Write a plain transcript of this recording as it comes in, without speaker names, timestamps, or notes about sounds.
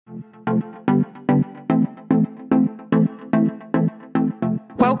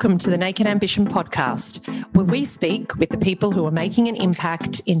Welcome to the Naked Ambition podcast, where we speak with the people who are making an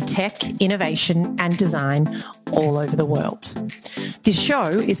impact in tech, innovation, and design all over the world. This show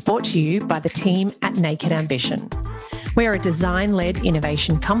is brought to you by the team at Naked Ambition. We are a design-led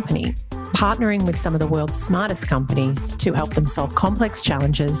innovation company, partnering with some of the world's smartest companies to help them solve complex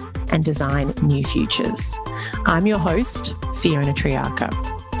challenges and design new futures. I'm your host, Fiona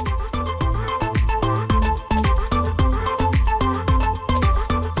Triarca.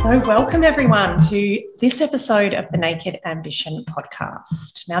 So welcome everyone to this episode of the Naked Ambition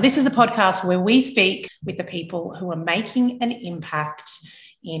podcast. Now, this is a podcast where we speak with the people who are making an impact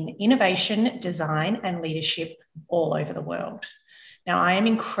in innovation, design, and leadership all over the world. Now, I am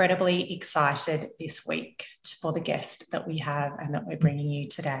incredibly excited this week for the guest that we have and that we're bringing you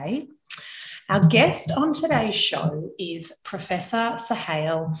today. Our guest on today's show is Professor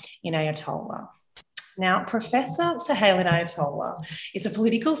Suhail Inayatollah. Now, Professor Suhail Inayatollah is a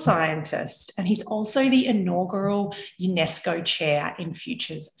political scientist, and he's also the inaugural UNESCO Chair in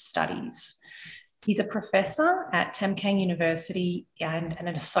Futures Studies. He's a professor at Tamkang University and an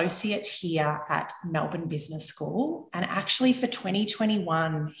associate here at Melbourne Business School. And actually for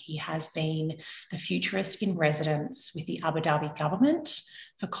 2021, he has been the futurist in residence with the Abu Dhabi government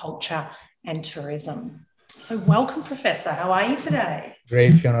for culture and tourism. So welcome, Professor. How are you today?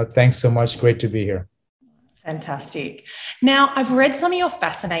 Great, Fiona. Thanks so much. Great to be here. Fantastic. Now, I've read some of your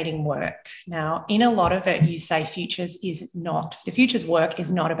fascinating work. Now, in a lot of it, you say the future's work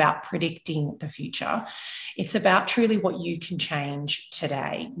is not about predicting the future. It's about truly what you can change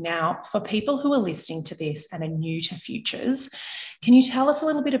today. Now, for people who are listening to this and are new to futures, can you tell us a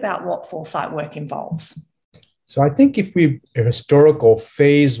little bit about what foresight work involves? So I think if we historical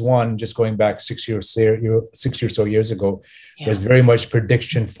phase one, just going back 6 or so years ago, was very much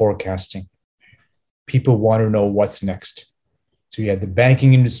prediction forecasting. People want to know what's next. So you had the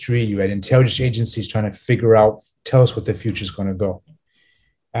banking industry, you had intelligence agencies trying to figure out, tell us what the future is going to go.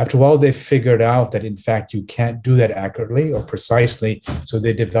 After a while, they figured out that, in fact, you can't do that accurately or precisely. So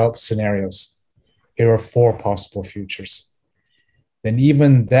they developed scenarios. Here are 4 possible futures. Then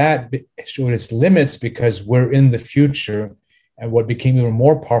even that showed its limits because we're in the future. And what became even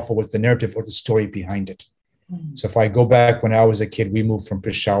more powerful was the narrative or the story behind it. So if I go back when I was a kid, we moved from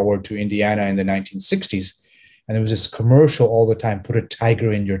Peshawar to Indiana in the 1960s. And there was this commercial all the time, put a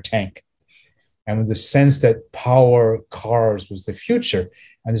tiger in your tank. And with the sense that power cars was the future.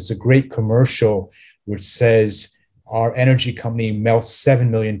 And there's a great commercial which says our energy company melts 7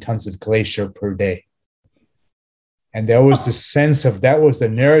 million tons of glacier per day. And there was this sense of, that was the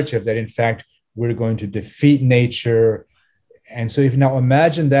narrative that in fact, we're going to defeat nature. And so if you now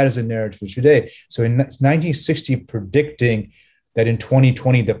imagine that as a narrative for today. So in 1960, predicting that in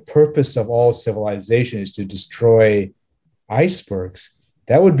 2020, the purpose of all civilization is to destroy icebergs,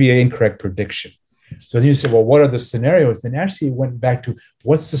 that would be an incorrect prediction. So then you say, well, what are the scenarios? Then actually it went back to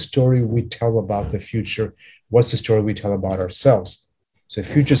what's the story we tell about the future? What's the story we tell about ourselves? So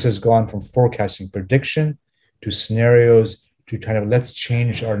futures has gone from forecasting prediction to scenarios to kind of let's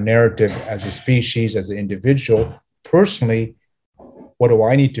change our narrative as a species, as an individual, personally. What do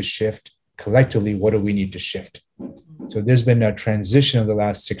I need to shift? Collectively, what do we need to shift? So there's been a transition in the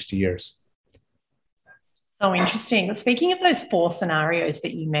last 60 years. So interesting. Speaking of those 4 scenarios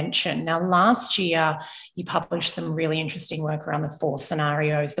that you mentioned, now last year you published some really interesting work around the 4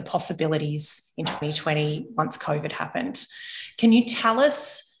 scenarios, the possibilities in 2020 once COVID happened. Can you tell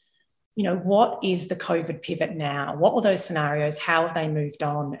us, what is the COVID pivot now? What were those scenarios? How have they moved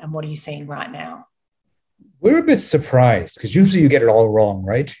on? And what are you seeing right now? We're a bit surprised because usually you get it all wrong,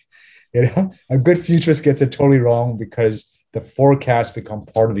 right? A good futurist gets it totally wrong because the forecasts become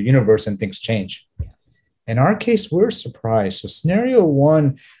part of the universe and things change. In our case, we're surprised. So scenario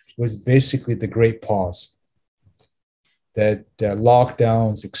 1 was basically the great pause, that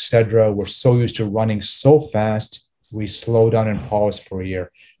lockdowns, etc., we're so used to running so fast, we slow down and pause for a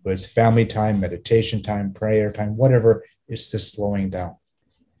year. But it's family time, meditation time, prayer time, whatever, it's just slowing down.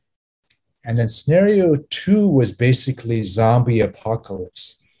 And then scenario 2 was basically zombie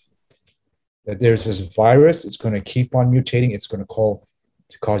apocalypse. That there's this virus, it's going to keep on mutating, it's going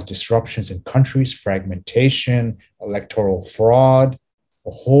to cause disruptions in countries, fragmentation, electoral fraud,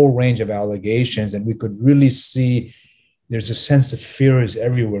 a whole range of allegations. And we could really see there's a sense of fear is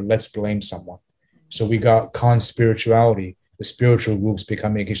everywhere. Let's blame someone. So we got conspirituality, the spiritual groups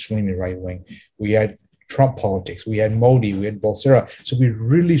becoming extremely right-wing. We had Trump politics, we had Modi, we had Bolsonaro. So we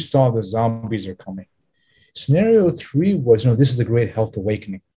really saw the zombies are coming. Scenario 3 was, this is a great health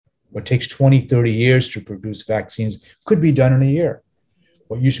awakening. What takes 20, 30 years to produce vaccines could be done in a year.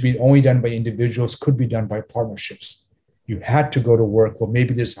 What used to be only done by individuals could be done by partnerships. You had to go to work. Well,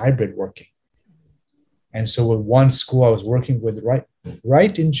 maybe there's hybrid working. And so with one school I was working with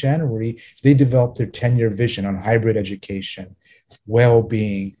right in January, they developed their 10-year vision on hybrid education,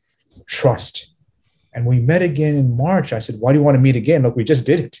 well-being, trust. And we met again in March. I said, why do you want to meet again? Look, we just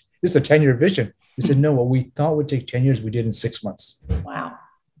did it. This is a 10-year vision. They said, no, what we thought would take 10 years, we did in 6 months. Wow.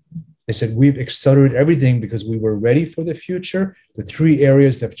 They said, we've accelerated everything because we were ready for the future. The 3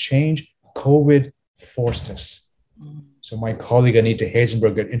 areas that have changed, COVID forced us. So my colleague, Anita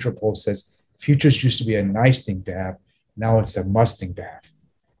Hazenberg at Interpol says, futures used to be a nice thing to have. Now it's a must thing to have.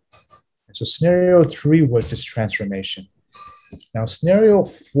 And so scenario 3 was this transformation. Now, scenario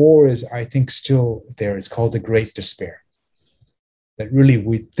 4 is, I think, still there. It's called the Great Despair. That really,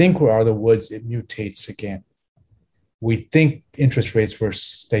 we think we're out of the woods, it mutates again. We think interest rates will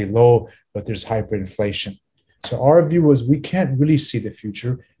stay low, but there's hyperinflation. So our view was we can't really see the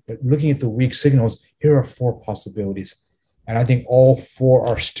future, but looking at the weak signals, here are 4 possibilities. And I think all 4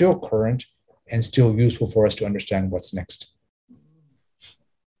 are still current and still useful for us to understand what's next.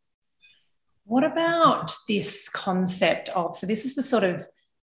 What about this concept of, so this is the sort of,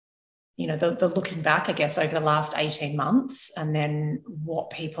 the looking back, I guess, over the last 18 months and then what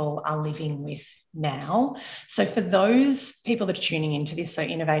people are living with now. So for those people that are tuning into this, so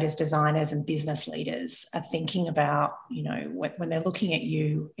innovators, designers and business leaders are thinking about, when they're looking at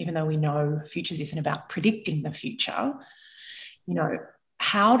you, even though we know futures isn't about predicting the future,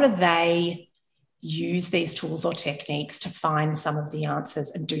 how do they use these tools or techniques to find some of the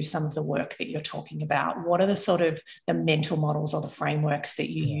answers and do some of the work that you're talking about? What are the sort of the mental models or the frameworks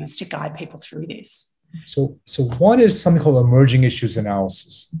that you use to guide people through this? So one is something called emerging issues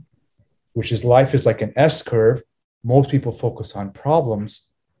analysis, which is life is like an S curve. Most people focus on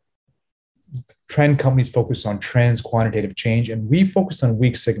problems. Trend companies focus on trends, quantitative change, and we focus on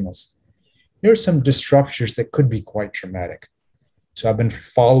weak signals. Here are some disruptors that could be quite traumatic. So I've been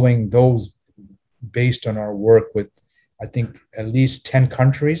following those based on our work with, I think, at least 10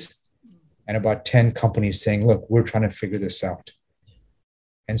 countries and about 10 companies saying, look, we're trying to figure this out.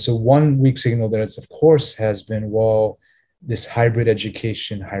 And so one weak signal that it's, of course, has been, well, this hybrid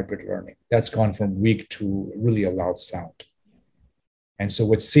education, hybrid learning, that's gone from weak to really a loud sound. And so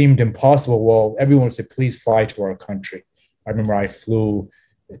what seemed impossible, well, everyone would say, please fly to our country. I remember I flew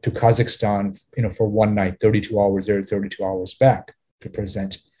to Kazakhstan, for one night, 32 hours there, 32 hours back to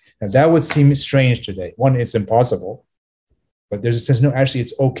present. Now, that would seem strange today. One, it's impossible, but there's a sense, no, actually,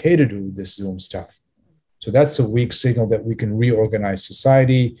 it's okay to do this Zoom stuff. So that's a weak signal that we can reorganize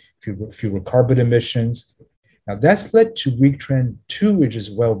society, fewer carbon emissions. Now, that's led to weak trend 2, which is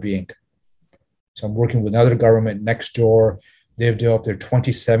well-being. So I'm working with another government next door. They've developed their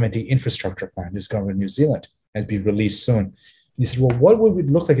 2070 infrastructure plan. This government in New Zealand has been released soon. He said, well, what would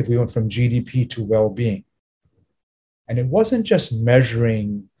it look like if we went from GDP to well-being? And it wasn't just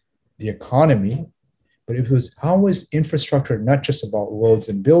measuring the economy, but it was how is infrastructure not just about roads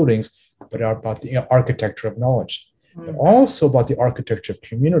and buildings, but about the architecture of knowledge, but also about the architecture of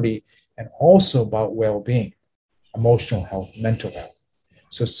community, and also about well-being, emotional health, mental health.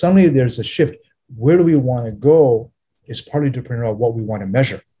 So suddenly there's a shift. Where do we want to go is partly dependent on what we want to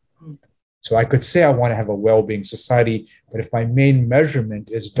measure. So I could say I want to have a well-being society, but if my main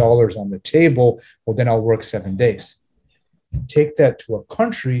measurement is dollars on the table, well, then I'll work 7 days. Take that to a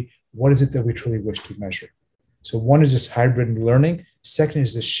country. What is it that we truly wish to measure? So one is this hybrid learning. Second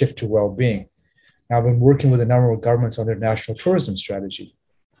is this shift to well-being. Now, I've been working with a number of governments on their national tourism strategy.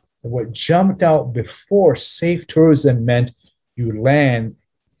 And what jumped out before, safe tourism meant you land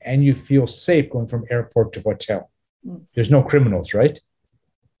and you feel safe going from airport to hotel. There's no criminals, right?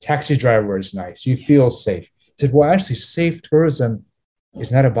 Taxi driver is nice. You feel safe. I said, well, actually, safe tourism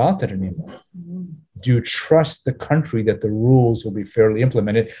is not about that anymore. Do you trust the country that the rules will be fairly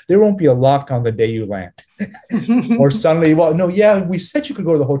implemented? There won't be a lockdown the day you land. Or suddenly, well, no, yeah, we said you could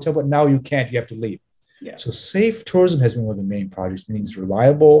go to the hotel, but now you can't. You have to leave. Yeah. So safe tourism has been one of the main projects, meaning it's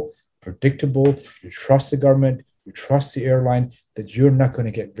reliable, predictable. You trust the government. You trust the airline that you're not going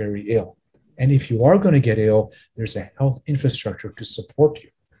to get very ill. And if you are going to get ill, there's a health infrastructure to support you.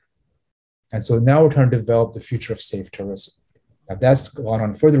 And so now we're trying to develop the future of safe tourism. Now that's gone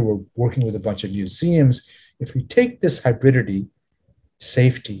on further. We're working with a bunch of museums. If we take this hybridity,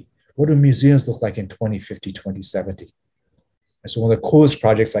 safety, what do museums look like in 2050, 2070? And so one of the coolest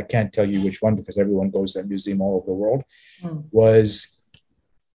projects, I can't tell you which one because everyone goes to that museum all over the world, was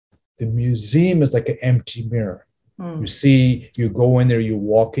the museum is like an empty mirror. You see, you go in there, you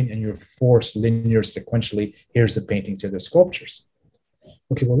walk in, and you're forced linear sequentially. Here's the paintings, here are the sculptures.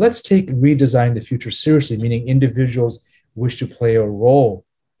 Okay, well, let's take redesigning the future seriously, meaning individuals wish to play a role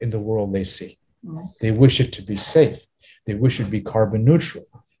in the world they see. They wish it to be safe. They wish it'd be carbon neutral.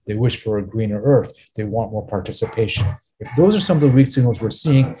 They wish for a greener earth. They want more participation. If those are some of the weak signals we're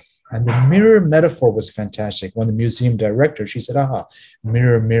seeing, and the mirror metaphor was fantastic. When the museum director, she said,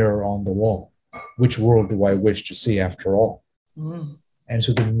 mirror, mirror on the wall. Which world do I wish to see after all? Mm. And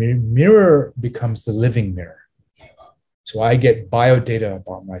so the mirror becomes the living mirror. So I get biodata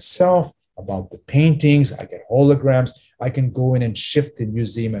about myself, about the paintings, I get holograms. I can go in and shift the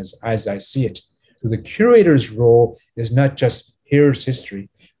museum as I see it. So the curator's role is not just here's history.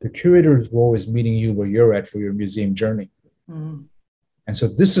 The curator's role is meeting you where you're at for your museum journey. Mm. And so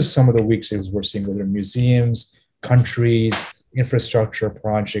this is some of the weak signals we're seeing, whether museums, countries, infrastructure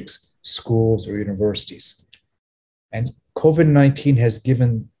projects, schools, or universities. And COVID-19 has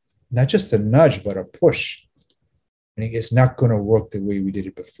given not just a nudge, but a push. And it's not going to work the way we did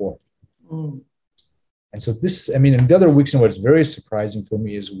it before. Mm. And so and the other weak signal, what's very surprising for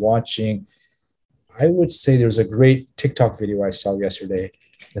me is watching, I would say there's a great TikTok video I saw yesterday.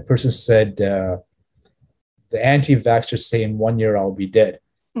 The person said, the anti-vaxxers say in 1 year I'll be dead.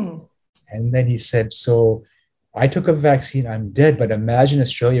 Mm. And then he said, so I took a vaccine, I'm dead, but imagine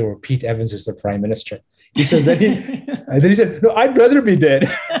Australia where Pete Evans is the prime minister. He says that and then he said, no, I'd rather be dead.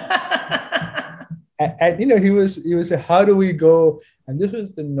 and he was how do we go? And this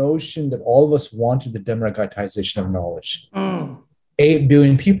was the notion that all of us wanted, the democratization of knowledge. Mm. 8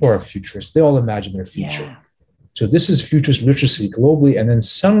 billion people are futurists. They all imagine their future. Yeah. So this is futurist literacy globally. And then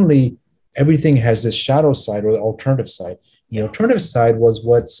suddenly everything has this shadow side or the alternative side. The alternative side was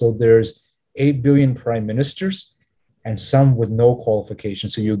so there's 8 billion prime ministers and some with no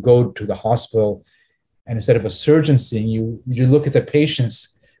qualifications. So you go to the hospital and instead of a surgeon seeing you, you look at the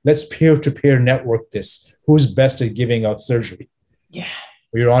patients. Let's peer-to-peer network this. Who's best at giving out surgery? Yeah.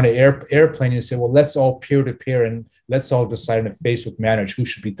 Or you're on an airplane and you say, well, let's all peer-to-peer and let's all decide in a Facebook manner who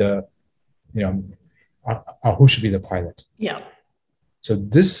should be the, who should be the pilot. Yeah. So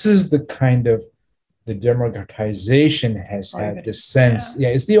this is the kind of the democratization has had this sense. Yeah,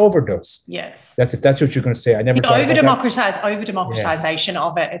 it's the overdose. Yes. If that's what you're going to say. I never over-democratization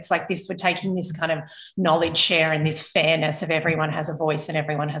of it. It's like this, we're taking this kind of knowledge share and this fairness of everyone has a voice and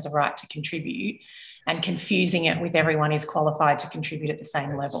everyone has a right to contribute and confusing it with everyone is qualified to contribute at the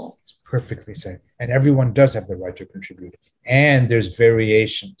same level. It's perfectly said. And everyone does have the right to contribute. And there's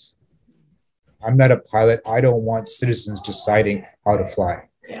variations. I'm not a pilot. I don't want citizens deciding how to fly.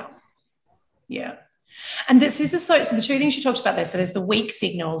 Yeah. Yeah. And this is so the two things you talked about there. So there's the weak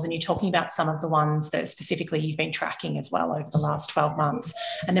signals, and you're talking about some of the ones that specifically you've been tracking as well over the last 12 months.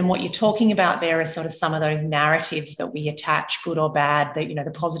 And then what you're talking about there is sort of some of those narratives that we attach, good or bad, that,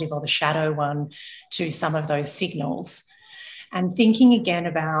 the positive or the shadow one, to some of those signals. And thinking again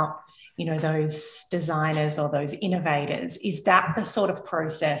about, those designers or those innovators, is that the sort of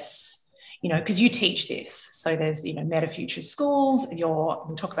process? Because you teach this. So there's, Meta Future Schools.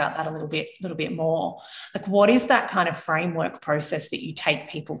 We'll talk about that a little bit more. Like, what is that kind of framework process that you take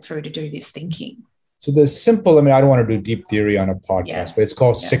people through to do this thinking? So the simple, I don't want to do deep theory on a podcast, but it's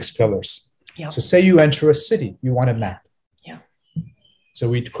called 6 pillars. Yeah. So say you enter a city, you want a map. Yeah. So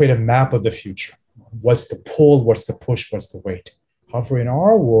we create a map of the future. What's the pull? What's the push? What's the weight? However, in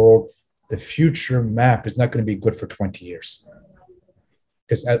our world, the future map is not going to be good for 20 years.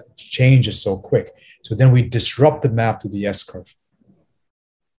 Because change is so quick. So then we disrupt the map to the S-curve.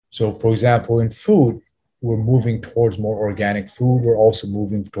 So for example, in food, we're moving towards more organic food. We're also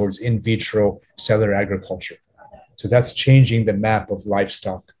moving towards in vitro cellular agriculture. So that's changing the map of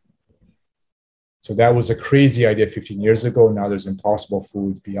livestock. So that was a crazy idea 15 years ago. Now there's Impossible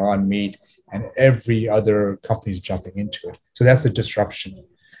Foods, Beyond Meat, and every other company is jumping into it. So that's a disruption.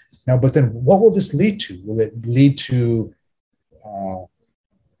 Now, but then what will this lead to? Will it lead to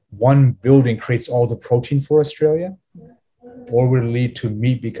one building creates all the protein for Australia? Or will it lead to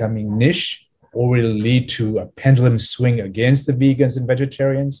meat becoming niche? Or will it lead to a pendulum swing against the vegans and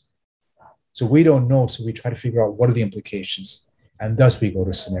vegetarians? So we don't know. So we try to figure out what are the implications. And thus we go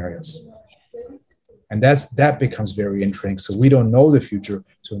to scenarios. And that becomes very intriguing. So we don't know the future.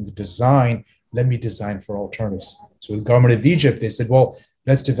 So in the design, let me design for alternatives. So the government of Egypt, they said, well,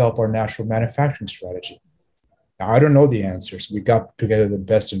 let's develop our national manufacturing strategy. Now, I don't know the answers. We got together the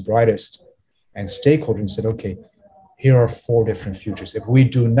best and brightest and stakeholders and said, okay, here are 4 different futures. If we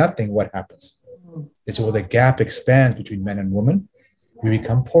do nothing, what happens? They said, well, the gap expands between men and women. We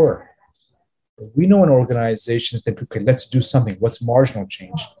become poorer. But we know in organizations that, okay, let's do something. What's marginal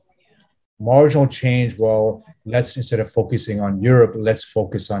change? Marginal change, well, let's, instead of focusing on Europe, let's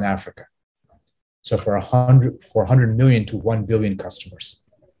focus on Africa. So for 100 million to 1 billion customers.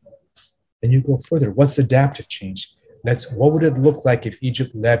 Then you go further. What's adaptive change? What would it look like if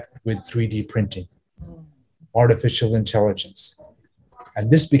Egypt led with 3D printing? artificial intelligence. And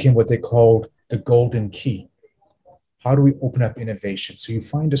this became what they called the golden key. How do we open up innovation? So you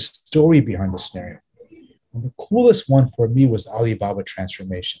find a story behind the scenario. And the coolest one for me was Alibaba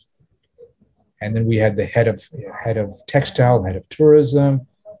transformation. And then we had the head of textile, head of tourism.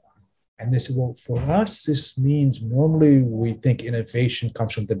 And they said, well, for us, this means normally we think innovation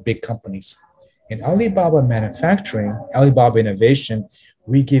comes from the big companies. In Alibaba manufacturing, Alibaba innovation,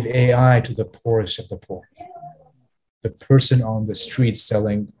 we give AI to the poorest of the poor. The person on the street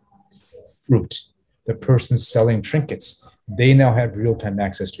selling fruit, the person selling trinkets, they now have real-time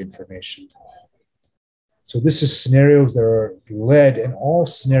access to information. So this is scenarios that are led, and all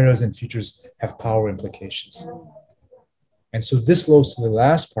scenarios and futures have power implications. And so this goes to the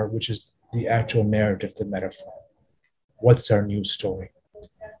last part, which is the actual narrative, the metaphor. What's our new story?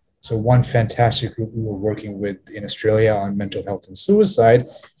 So one fantastic group we were working with in Australia on mental health and suicide,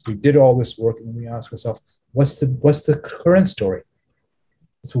 we did all this work and we asked ourselves, what's the current story?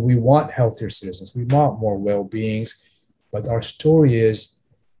 So we want healthier citizens. We want more well-beings, but our story is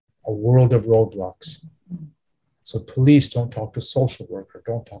a world of roadblocks. So police don't talk to social worker,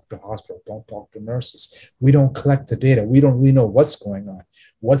 don't talk to hospital, don't talk to nurses. We don't collect the data. We don't really know what's going on.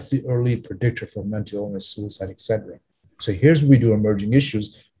 What's the early predictor for mental illness, suicide, etc. So here's what we do: emerging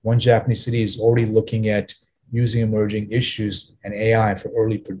issues. One Japanese city is already looking at using emerging issues and AI for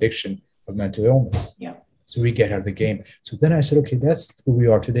early prediction of mental illness. Yeah. So we get out of the game. So then I said, okay, that's who we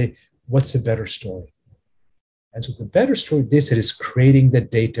are today. What's a better story? And so the better story, they said, is creating the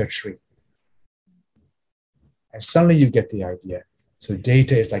data tree. And suddenly you get the idea. So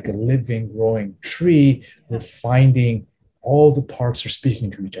data is like a living, growing tree. We're finding all the parts are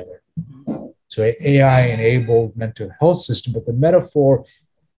speaking to each other. So AI-enabled mental health system, but the metaphor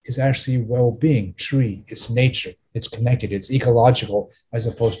is actually well-being, tree, it's nature, it's connected, it's ecological, as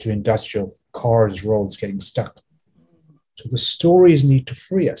opposed to industrial, cars, roads getting stuck. So the stories need to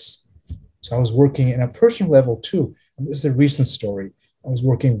free us. So I was working in a personal level too. And this is a recent story. I was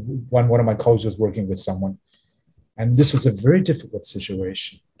working, one of my colleagues was working with someone, and this was a very difficult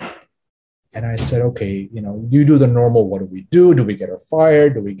situation. And I said, okay, you do the normal, what do we do? Do we get her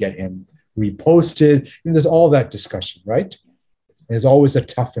fired? Do we get him reposted? There's all that discussion, right? There's always a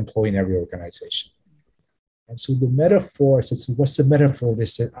tough employee in every organization. And so the metaphor, I said, so what's the metaphor? They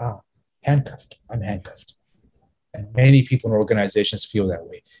said, handcuffed. I'm handcuffed. And many people in organizations feel that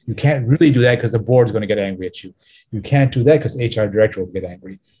way. You can't really do that because the board's going to get angry at you. You can't do that because HR director will get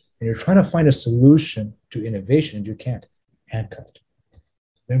angry. And you're trying to find a solution to innovation and you can't. Handcuffed.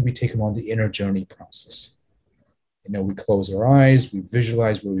 Then we take them on the inner journey process. We close our eyes, we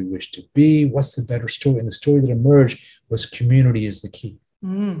visualize where we wish to be. What's the better story? And the story that emerged was community is the key.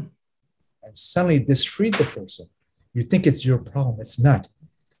 And suddenly this freed the person. You think it's your problem. It's not.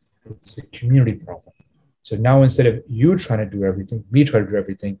 It's a community problem. So now instead of you trying to do everything, me try to do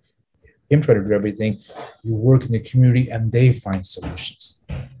everything, him try to do everything, you work in the community and they find solutions.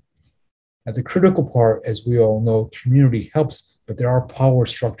 Now the critical part, as we all know, community helps, but there are power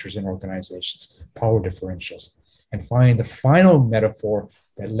structures in organizations, power differentials. And finally, the final metaphor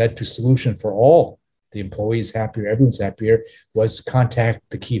that led to solution for all, the employees happier, everyone's happier, was contact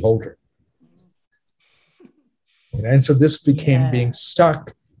the key holder. And so this became being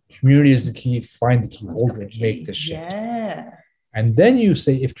stuck. Community is the key, find the key holder, make this shift. Yeah. And then you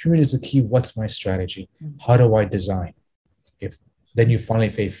say, if community is the key, what's my strategy? How do I design? Then you finally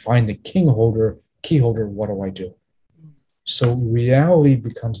say, find the key holder, what do I do? So reality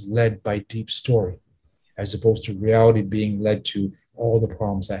becomes led by deep story, as opposed to reality being led to all the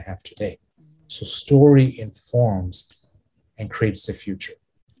problems I have today. So story informs and creates the future.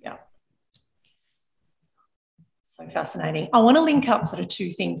 Yeah. So fascinating. I want to link up sort of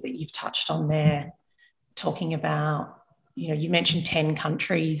two things that you've touched on there, talking about, you mentioned 10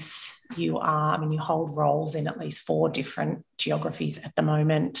 countries. You hold roles in at least 4 different geographies at the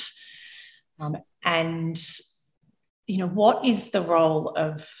moment. What is the role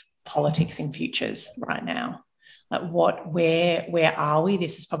of politics in futures right now? Like where are we?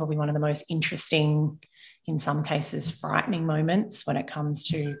 This is probably one of the most interesting, in some cases frightening moments when it comes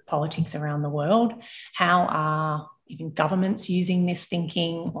to politics around the world. How are even governments using this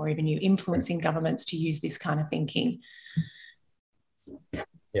thinking, or even you influencing governments to use this kind of thinking?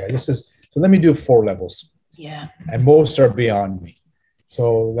 Yeah, so let me do 4 levels. Yeah. And most are beyond me.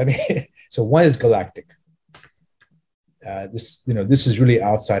 So so one is galactic. This is really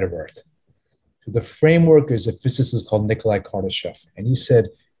outside of Earth. So the framework is a physicist called Nikolai Kardashev. And he said,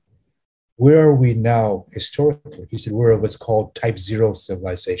 where are we now historically? He said, we're what's called type 0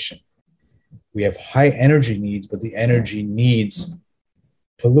 civilization. We have high energy needs, but the energy needs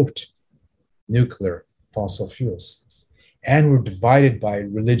pollute, nuclear, fossil fuels. And we're divided by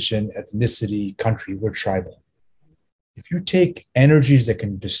religion, ethnicity, country. We're tribal. If you take energies that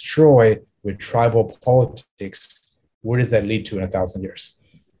can destroy with tribal politics, where does that lead to in 1,000 years?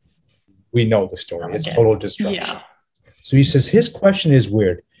 We know the story. It's total destruction. Yeah. So he says his question is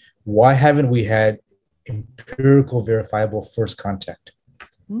weird. Why haven't we had empirical, verifiable first contact?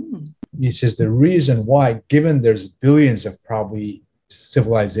 He says the reason why, given there's billions of probably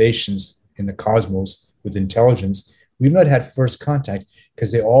civilizations in the cosmos with intelligence, we've not had first contact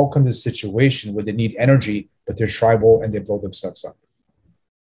because they all come to a situation where they need energy, but they're tribal and they blow themselves up.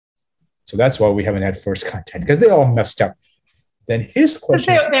 So that's why we haven't had first contact, because they all messed up. Then his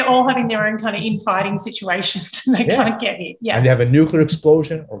question is, they're all having their own kind of infighting situations and they can't get it. Yeah. And they have a nuclear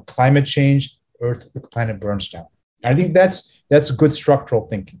explosion or climate change, Earth, the planet burns down. I think that's good structural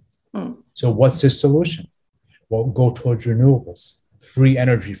thinking. So what's his solution? Well, go towards renewables, free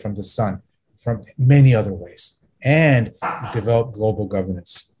energy from the sun, from many other ways, and develop global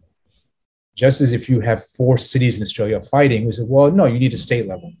governance. Just as if you have 4 cities in Australia fighting, we said, well, no, you need a state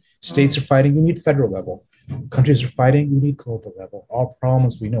level. States are fighting, you need federal level. Countries are fighting, you need global level. All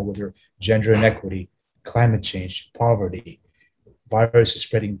problems we know, whether gender inequity, climate change, poverty, virus is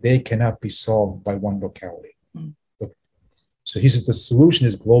spreading, they cannot be solved by one locality. So he says the solution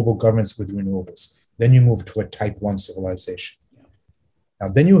is global governance with renewables. Then you move to a type 1 civilization. Now,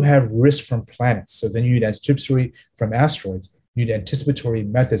 then you have risk from planets. So then you need anticipatory from asteroids. You need anticipatory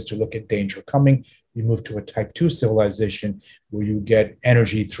methods to look at danger coming. You move to a type 2 civilization where you get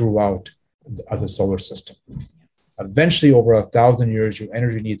energy throughout the solar system. Eventually, over 1,000 years, your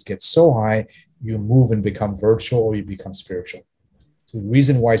energy needs get so high, you move and become virtual or you become spiritual. So the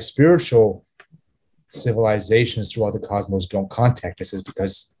reason why spiritual civilizations throughout the cosmos don't contact us is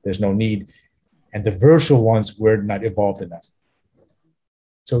because there's no need. And the virtual ones, we're not evolved enough.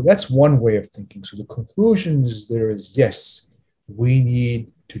 So that's one way of thinking. So the conclusion is there is, yes, we need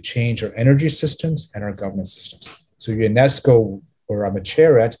to change our energy systems and our governance systems. So UNESCO, where I'm a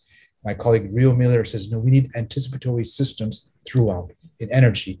chair at, my colleague Rio Miller says, no, we need anticipatory systems throughout in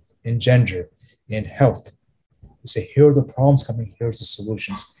energy, in gender, in health. They say, here are the problems coming, here's the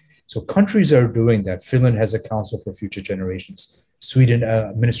solutions. So countries are doing that. Finland has a council for future generations. Sweden,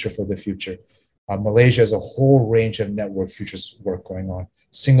 a minister for the future. Malaysia has a whole range of network futures work going on.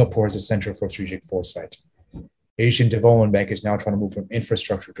 Singapore has a center for strategic foresight. Asian Development Bank is now trying to move from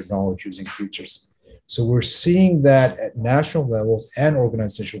infrastructure to knowledge using futures. So we're seeing that at national levels and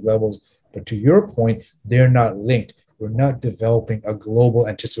organizational levels. But to your point, they're not linked. We're not developing a global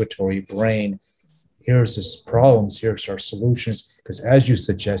anticipatory brain. Here's the problems, here's our solutions. Because as you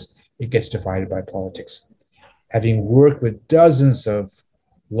suggest, it gets divided by politics. Having worked with dozens of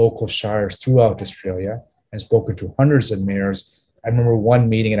local shires throughout Australia and spoken to hundreds of mayors, I remember one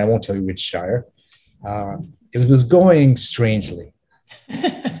meeting, and I won't tell you which shire, it was going strangely.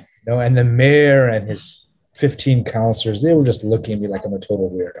 And the mayor and his 15 councillors, they were just looking at me like I'm a total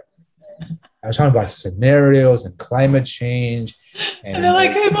weirdo. I was talking about scenarios and climate change. And they're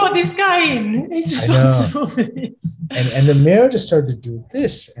like, who brought this guy in? He's responsible for this. And the mayor just started to do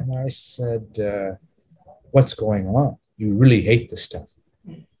this. And I said, what's going on? You really hate this stuff.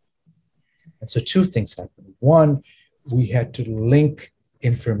 And so 2 things happened. One, we had to link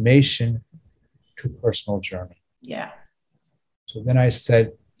information to personal journey. Yeah. So then I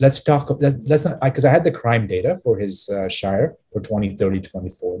said, let's not, because I had the crime data for his shire for 2030,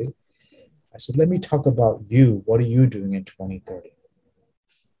 2040. I said, let me talk about you. What are you doing in 2030?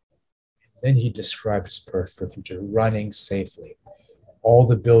 And then he described his Perth for future, running safely. All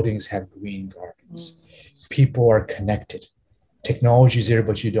the buildings have green gardens. People are connected. Technology is there,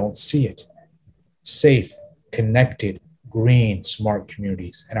 but you don't see it. Safe, connected, green, smart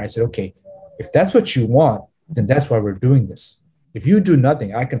communities. And I said, okay, if that's what you want, then that's why we're doing this. If you do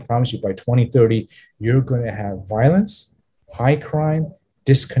nothing, I can promise you by 2030, you're going to have violence, high crime,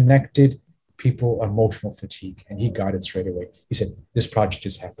 disconnected people, emotional fatigue. And he got it straight away. He said, this project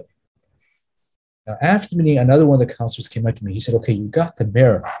is happening. Now, after the meeting, another one of the counselors came up to me. He said, okay, you got the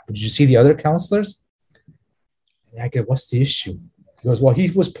mayor, but did you see the other counselors? And I go, what's the issue? He goes, well, he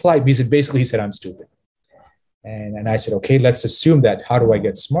was polite. He said, I'm stupid. And I said, okay, let's assume that. How do I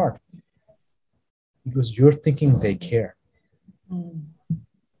get smart? He goes, you're thinking they care.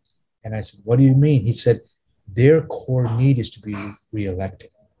 And I said, what do you mean? He said, their core need is to be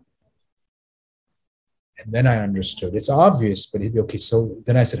reelected. And then I understood. It's obvious, but he'd be okay. So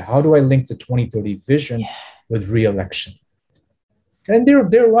then I said, how do I link the 2030 vision with reelection? And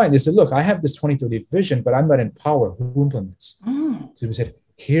they're right. They said, look, I have this 2030 vision, but I'm not in power. Who implements? So we said,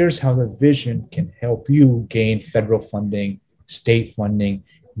 here's how the vision can help you gain federal funding, state funding,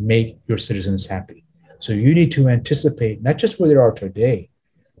 make your citizens happy. So you need to anticipate not just where they are today,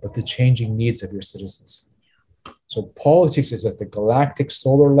 but the changing needs of your citizens. So politics is at the galactic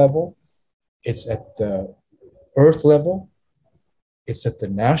solar level, it's at the earth level, it's at the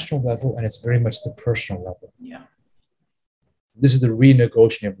national level, and it's very much the personal level. Yeah. This is the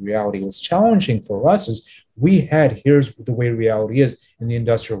renegotiation of reality. What's challenging for us is here's the way reality is in the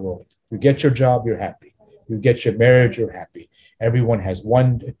industrial world. You get your job, you're happy. You get your marriage, you're happy. Everyone has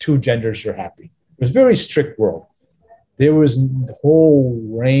two genders, you're happy. It was a very strict world. There was a whole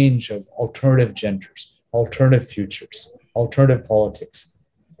range of alternative genders, alternative futures, alternative politics.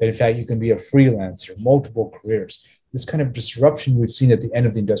 That in fact, you can be a freelancer, multiple careers. This kind of disruption we've seen at the end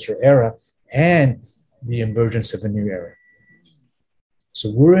of the industrial era and the emergence of a new era.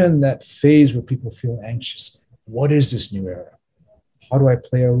 So we're in that phase where people feel anxious. What is this new era? How do I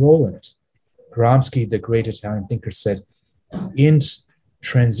play a role in it? Gramsci, the great Italian thinker, said, in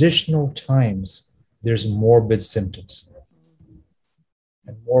transitional times, there's morbid symptoms.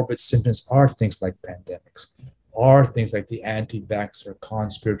 And morbid symptoms are things like pandemics, are things like the anti-vaxxer,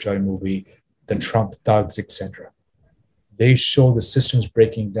 conspirituality movie, the Trump thugs, etc. They show the systems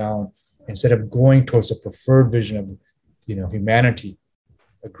breaking down. Instead of going towards a preferred vision of, humanity,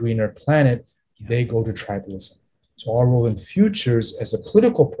 a greener planet, they go to tribalism. So our role in futures as a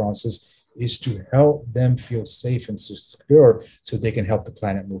political process is to help them feel safe and secure so they can help the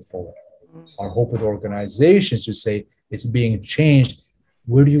planet move forward. Our hope with organizations to say it's being changed.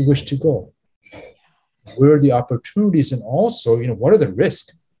 Where do you wish to go? Where are the opportunities? And also, what are the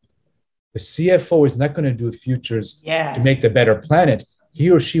risks? The CFO is not going to do futures to make the better planet. He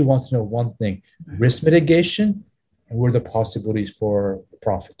or she wants to know one thing: risk mitigation and where are the possibilities for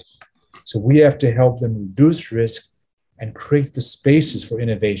profit. So we have to help them reduce risk and create the spaces for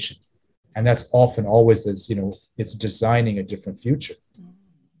innovation. And that's often always as, it's designing a different future.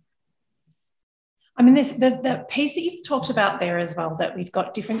 I mean, the piece that you've talked about there as well, that we've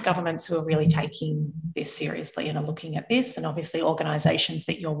got different governments who are really taking this seriously and are looking at this, and obviously organisations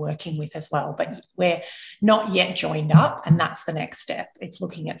that you're working with as well, but we're not yet joined up, and that's the next step. It's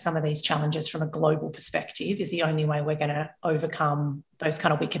looking at some of these challenges from a global perspective is the only way we're going to overcome those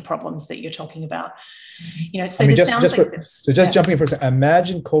kind of wicked problems that you're talking about. So jumping for a second,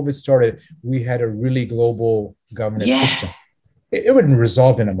 imagine COVID started, we had a really global governance system. It wouldn't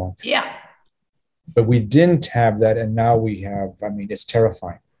resolve in a month. Yeah. But we didn't have that, and now we have. It's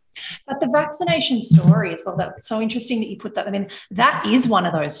terrifying. But the vaccination story as well, that's so interesting that you put that. I mean, that is one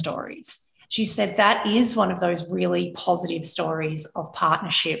of those stories. She said that is one of those really positive stories of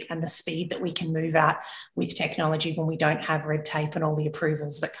partnership and the speed that we can move at with technology when we don't have red tape and all the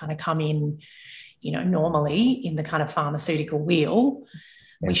approvals that kind of come in, normally in the kind of pharmaceutical wheel.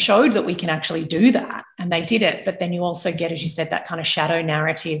 We showed that we can actually do that, and they did it. But then you also get, as you said, that kind of shadow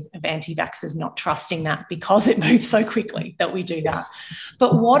narrative of anti-vaxxers not trusting that because it moves so quickly that we do that.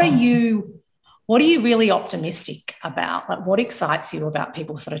 But what are you really optimistic about? Like, what excites you about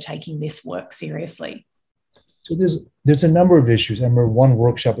people sort of taking this work seriously? So there's a number of issues. I remember one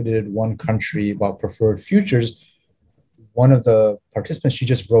workshop I did in one country about preferred futures. One of the participants, she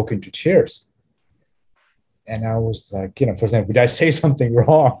just broke into tears. And I was like, for example, did I say something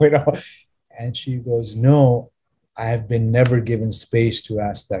wrong? And she goes, no, I have been never given space to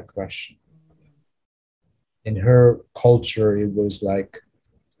ask that question. In her culture, it was like,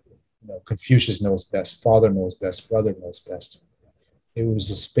 Confucius knows best, father knows best, brother knows best. It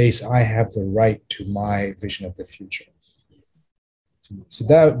was a space I have the right to my vision of the future. So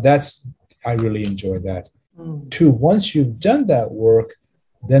that's, I really enjoy that. Two, once you've done that work,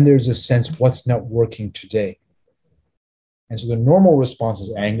 then there's a sense what's not working today. And so the normal response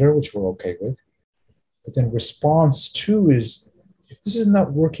is anger, which we're okay with. But then response two is, if this is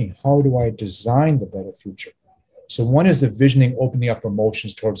not working, how do I design the better future? So one is the visioning, opening up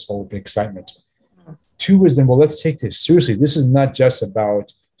emotions towards hope and excitement. Two is then, let's take this seriously. This is not just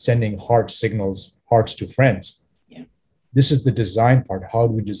about sending heart signals, hearts to friends. Yeah. This is the design part. How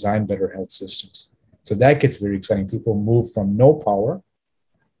do we design better health systems? So that gets very exciting. People move from no power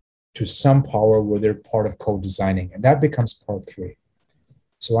to some power where they're part of co-designing. And that becomes part three.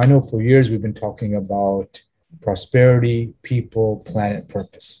 So I know for years we've been talking about prosperity, people, planet,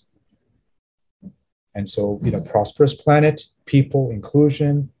 purpose. And so, prosperous planet, people,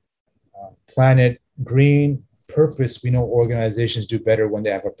 inclusion, planet, green, purpose. We know organizations do better when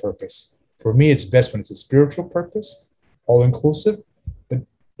they have a purpose. For me, it's best when it's a spiritual purpose, all-inclusive, but it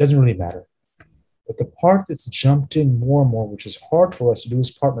doesn't really matter. But the part that's jumped in more and more, which is hard for us to do,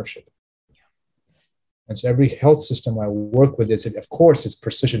 is partnership. And so every health system I work with is, of course, it's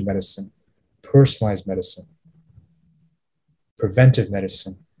precision medicine, personalized medicine, preventive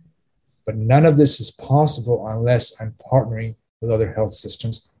medicine, But none of this is possible unless I'm partnering with other health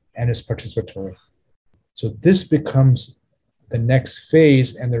systems and it's participatory. So this becomes the next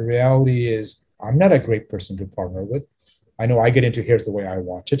phase. And the reality is, I'm not a great person to partner with. I know I get into here's the way I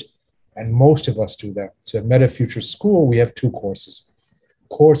want it. And most of us do that. So at MetaFuture School, we have 2 courses.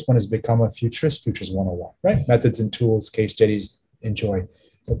 Course 1 is Become a Futurist, Futures 101, right? Methods and tools, case studies, enjoy.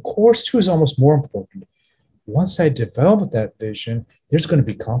 But course 2 is almost more important. Once I develop that vision, there's going to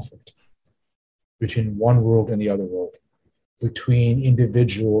be conflict between one world and the other world, between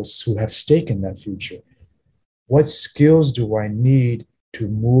individuals who have stake in that future. What skills do I need to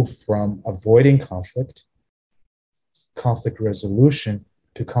move from avoiding conflict resolution,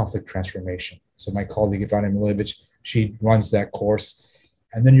 to conflict transformation? So my colleague, Ivana Milivojevic, she runs that course.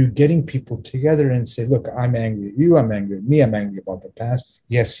 And then you're getting people together and say, look, I'm angry at you, I'm angry at me, I'm angry about the past.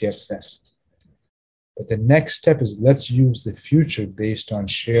 Yes, yes, yes. But the next step is let's use the future based on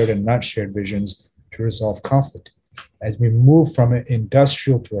shared and not shared visions to resolve conflict. As we move from an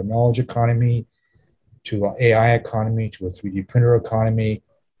industrial to a knowledge economy, to an AI economy, to a 3D printer economy,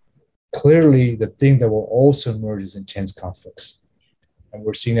 clearly the thing that will also emerge is intense conflicts. And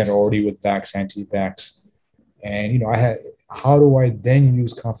we're seeing that already with vax, anti-vax. And, how do I then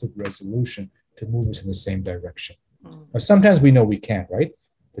use conflict resolution to move us in the same direction? Now, sometimes we know we can't, right?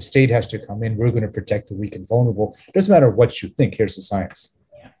 The state has to come in. We're going to protect the weak and vulnerable. It doesn't matter what you think. Here's the science.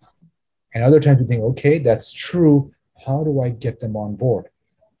 And other times we think, okay, that's true. How do I get them on board?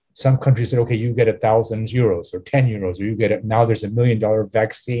 Some countries said, okay, you get €1,000 or €10, or you get it. Now there's $1 million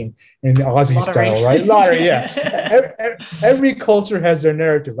vaccine in the Aussie Lottery style, right? Lottery, yeah. Every culture has their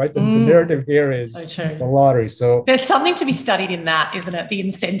narrative, right? The narrative here is the lottery. So there's something to be studied in that, isn't it? The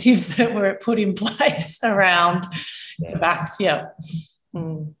incentives that were put in place around the vax. Yeah.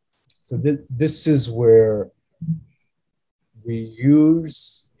 So this is where we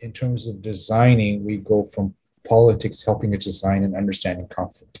use, in terms of designing, we go from politics helping us design and understanding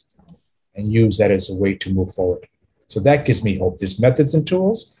conflict and use that as a way to move forward. So that gives me hope. There's methods and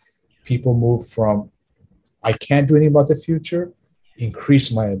tools. People move from, I can't do anything about the future, increase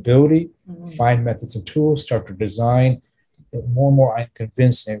my ability, find methods and tools, start to design. But more and more, I'm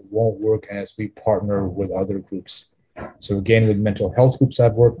convinced it won't work as we partner with other groups. So again, with mental health groups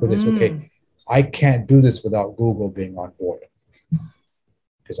I've worked with, it's okay, I can't do this without Google being on board,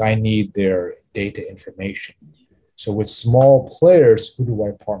 because I need their data information. So with small players, who do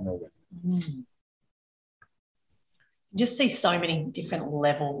I partner with? Just see so many different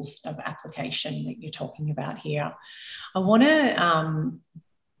levels of application that you're talking about here. I want to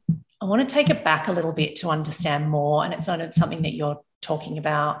take it back a little bit to understand more, and it's something that you're talking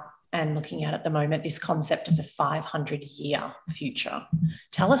about and looking at the moment, this concept of the 500-year future.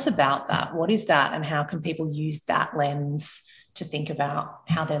 Tell us about that. What is that, and how can people use that lens to think about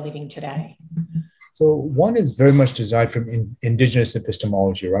how they're living today? So one is very much designed from indigenous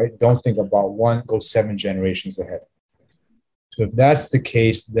epistemology, right? Don't think about one, go 7 generations ahead. So if that's the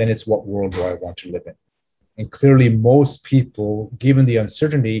case, then it's what world do I want to live in? And clearly most people, given the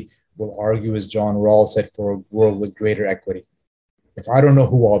uncertainty, will argue, as John Rawls said, for a world with greater equity. If I don't know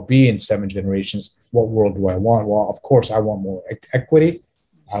who I'll be in 7 generations, what world do I want? Well, of course, I want more equity.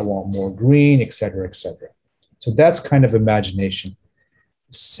 I want more green, et cetera, et cetera. So that's kind of imagination.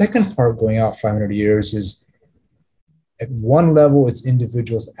 The second part, going out 500 years, is at one level, it's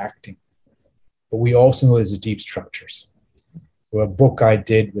individuals acting. But we also know there's deep structures. So a book I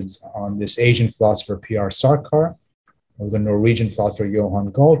did was on this Asian philosopher, P.R. Sarkar, or the Norwegian philosopher,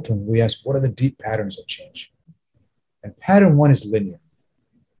 Johan Galtung. We asked, what are the deep patterns of change? And pattern 1 is linear.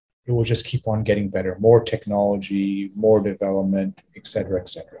 It will just keep on getting better, more technology, more development, et cetera, et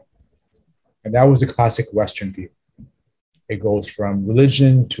cetera. And that was the classic Western view. It goes from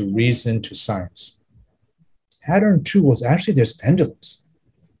religion to reason to science. Pattern 2 was actually there's pendulums.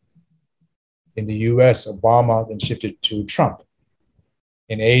 In the US, Obama then shifted to Trump.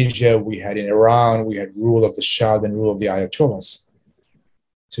 In Asia, in Iran, we had rule of the Shah, then rule of the Ayatollahs.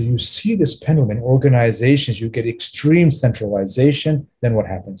 So you see this pendulum in organizations, you get extreme centralization, then what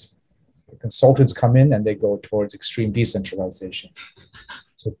happens? The consultants come in and they go towards extreme decentralization.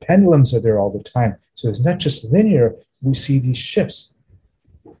 So pendulums are there all the time. So it's not just linear, we see these shifts.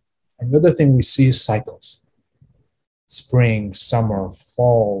 And the other thing we see is cycles. Spring, summer,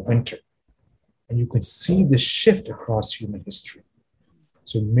 fall, winter. And you can see the shift across human history.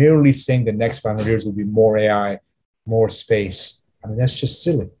 So merely saying the next 500 years will be more AI, more space, I mean, that's just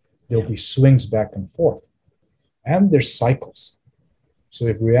silly. There'll be swings back and forth. And there's cycles. So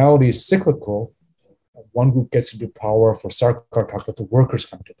if reality is cyclical, one group gets into power. For Sarkar, talk about the workers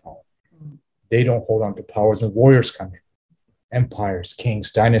come to power. They don't hold on to power. The warriors come in. Empires,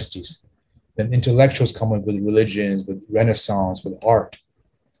 kings, dynasties. Then intellectuals come in with religions, with Renaissance, with art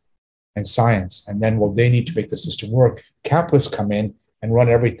and science. And then, well, they need to make the system work. Capitalists come in and run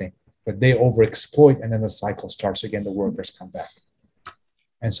everything, but they overexploit, and then the cycle starts again. The workers come back.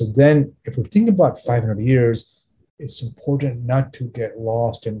 And so then, if we're thinking about 500 years, it's important not to get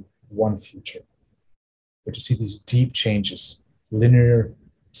lost in one future, but to see these deep changes, linear,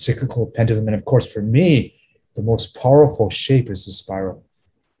 cyclical, pendulum. And of course, for me, the most powerful shape is the spiral.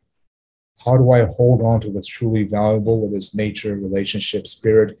 How do I hold on to what's truly valuable, whether it's nature, relationship,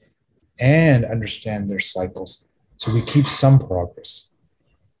 spirit, and understand their cycles so we keep some progress?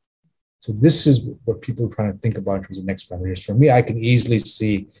 So this is what people are trying to think about in terms of the next 500 years. For me, I can easily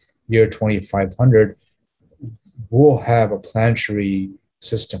see year 2500, we'll have a planetary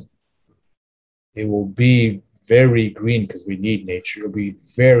system. It will be very green because we need nature. It'll be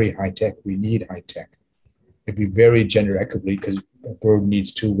very high tech. We need high tech. It'll be very gender equity because a bird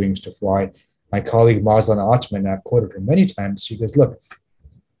needs 2 wings to fly. My colleague Maslana Atman, I've quoted her many times, she goes, look,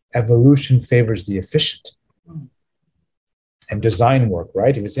 evolution favors the efficient. And design work,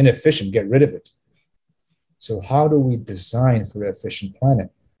 right? If it's inefficient, get rid of it. So how do we design for an efficient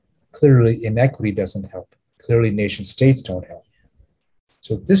planet? Clearly, inequity doesn't help. Clearly, nation states don't help.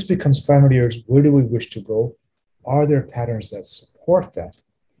 So if this becomes 500 years, where do we wish to go? Are there patterns that support that?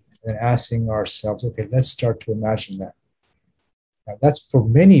 And asking ourselves, okay, let's start to imagine that. Now, that's for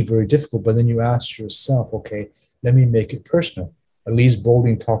many very difficult, but then you ask yourself, okay, let me make it personal. Elise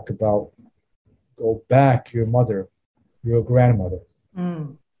Boulding talked about go back your mother, your grandmother.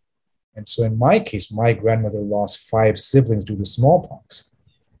 And so in my case, my grandmother lost 5 siblings due to smallpox.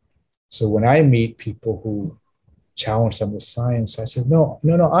 So when I meet people who challenge some of the science, I said, no,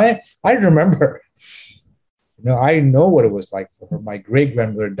 I remember. I know what it was like for her. My great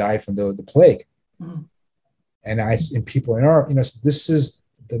grandmother died from the plague. And people in our, so this is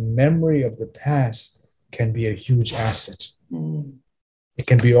the memory of the past can be a huge asset. It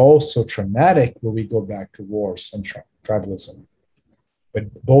can be also traumatic where we go back to wars and tribalism.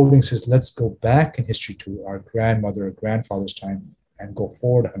 But Boulding says, let's go back in history to our grandmother or grandfather's time and go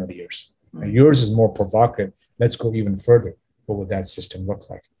forward 100 years. Now, yours is more provocative. Let's go even further. What would that system look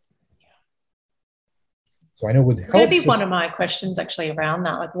like? So I know with it's going to be one of my questions actually around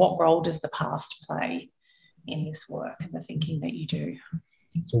that. Like, what role does the past play in this work and the thinking that you do?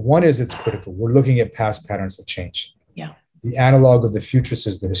 So one is it's critical. We're looking at past patterns of change. Yeah. The analog of the futurist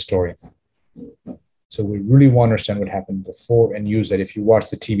is the historian. So we really want to understand what happened before and use that. If you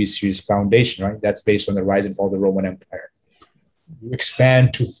watch the TV series Foundation, right, that's based on the rise and fall of the Roman Empire. You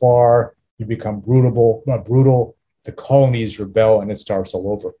expand too far, you become brutal, the colonies rebel, and it starts all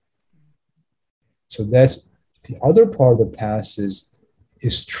over. So that's the other part of the past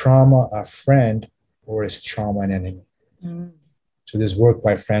is trauma a friend or is trauma an enemy? So there's work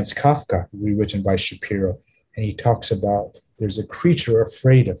by Franz Kafka, rewritten by Shapiro, and he talks about there's a creature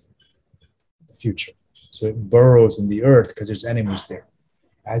afraid of the future. So it burrows in the earth because there's enemies there.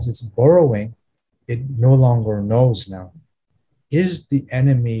 As it's burrowing, it no longer knows now. Is the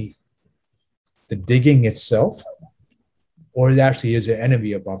enemy the digging itself, or it actually is an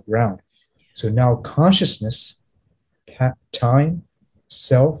enemy above ground? So now consciousness, time,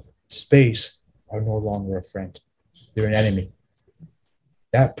 self, space are no longer a friend. They're an enemy.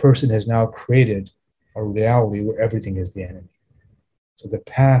 That person has now created a reality where everything is the enemy. So the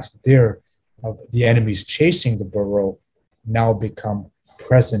past there of the enemies chasing the burrow now become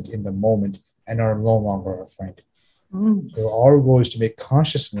present in the moment and are no longer a friend. So our goal is to make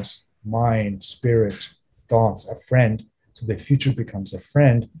consciousness, mind, spirit, thoughts a friend, so the future becomes a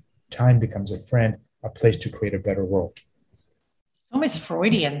friend, time becomes a friend, a place to create a better world. It's almost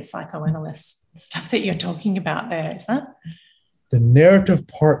Freudian psychoanalyst stuff that you're talking about there, is that? The narrative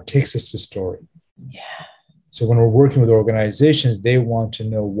part takes us to story. Yeah. So when we're working with organizations, they want to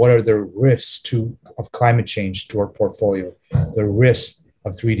know what are the risks of climate change to our portfolio, the risk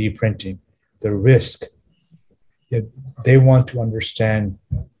of 3D printing, the risk. They want to understand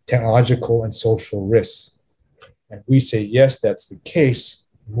technological and social risks. And we say, yes, that's the case,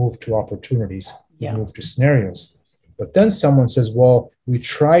 move to opportunities, move to scenarios. But then someone says, well, we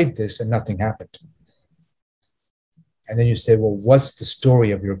tried this and nothing happened. And then you say, well, what's the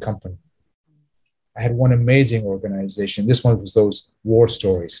story of your company? I had one amazing organization. This one was those war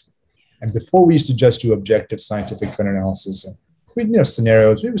stories. And before we used to just do objective scientific trend analysis and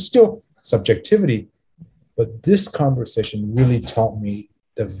scenarios, it was still subjectivity. But this conversation really taught me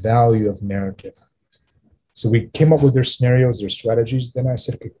the value of narrative. So we came up with their scenarios, their strategies. Then I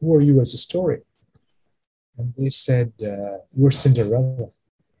said, okay, who are you as a story? And they said, we're Cinderella.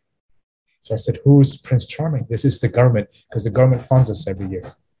 So I said, who's Prince Charming? This is the government, because the government funds us every year.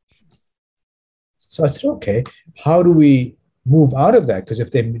 So I said, okay, how do we move out of that? Because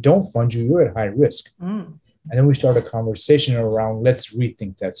if they don't fund you, you're at high risk. And then we started a conversation around, let's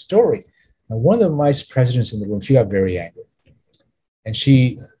rethink that story. And one of the vice presidents in the room, she got very angry. And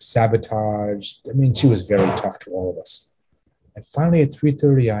she sabotaged. I mean, she was very tough to all of us. And finally at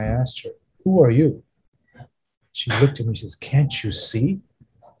 3:30, I asked her, who are you? She looked at me and says, can't you see?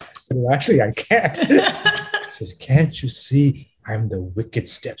 I said, well, actually, I can't. She says, can't you see I'm the wicked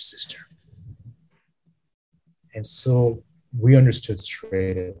stepsister? And so we understood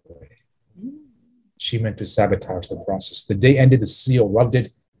straight away. She meant to sabotage the process. The day ended, the CEO loved it.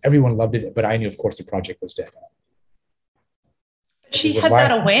 Everyone loved it. But I knew, of course, the project was dead. She had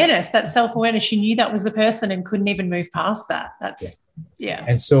that awareness, that self-awareness. She knew that was the person and couldn't even move past that. Yeah.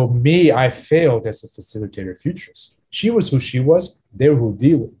 And so I failed as a facilitator futurist. She was who she was. They were who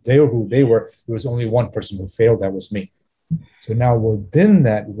they were. There was only one person who failed. That was me. So now within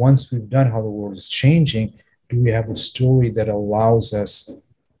that, once we've done how the world is changing, do we have a story that allows us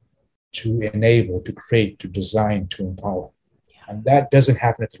to enable, to create, to design, to empower? And that doesn't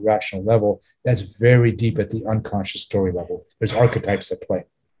happen at the rational level. That's very deep at the unconscious story level. There's archetypes at play.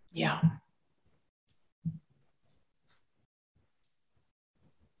 Yeah.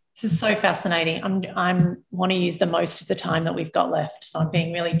 This is so fascinating. I want to use the most of the time that we've got left. So I'm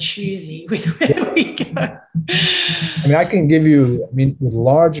being really choosy with where we go. I mean, I can give you, with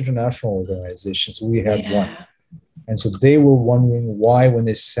large international organizations, we had one. And so they were wondering why, when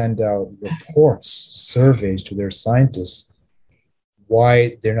they send out reports, surveys to their scientists,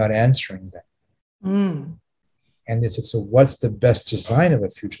 why they're not answering them. And they said, so what's the best design of a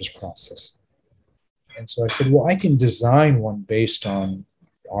futures process? And so I said, well, I can design one based on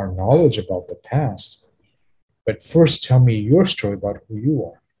our knowledge about the past, but first tell me your story about who you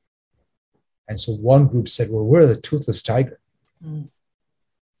are. And so one group said, well, we're the toothless tiger.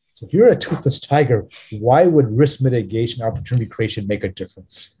 So if you're a toothless tiger, why would risk mitigation, opportunity creation make a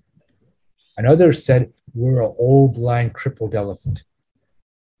difference? Another said, we're an old, blind, crippled elephant.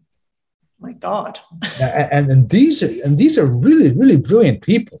 My God. and these are really, really brilliant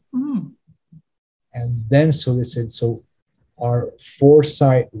people. And then so they said, so our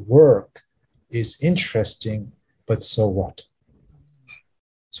foresight work is interesting, but so what?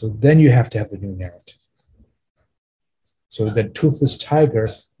 So then you have to have the new narrative. So the toothless tiger,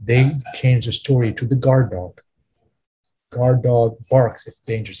 they changed the story to the guard dog. Guard dog barks if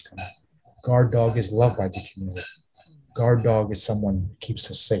dangers come. Guard dog is loved by the community. Guard dog is someone who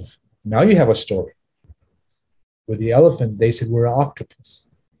keeps us safe. Now you have a story. With the elephant, they said we're an octopus.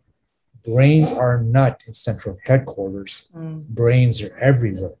 Brains are not in central headquarters. Brains are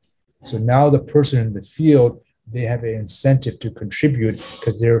everywhere. So now the person in the field, they have an incentive to contribute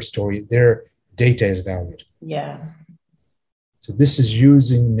because their data is valued. Yeah. So this is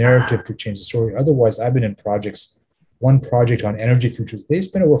using narrative to change the story. Otherwise, I've been in projects, one project on energy futures, they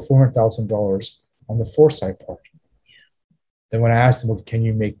spent over $400,000 on the foresight part. Then when I asked them, well, can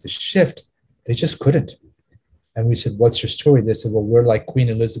you make the shift? They just couldn't. And we said, what's your story? They said, well, we're like Queen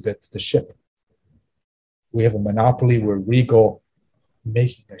Elizabeth, the ship. We have a monopoly, we're regal.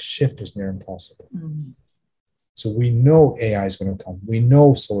 Making a shift is near impossible. So we know AI is going to come. We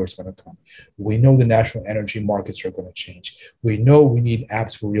know solar is going to come. We know the national energy markets are going to change. We know we need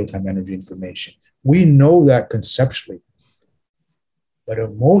apps for real-time energy information. We know that conceptually. But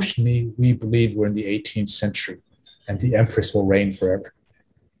emotionally, we believe we're in the 18th century and the empress will reign forever.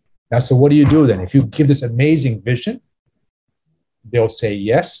 Now, so what do you do then? If you give this amazing vision, they'll say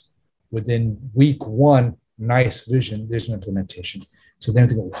yes. Within week one, nice vision, there's an implementation. So then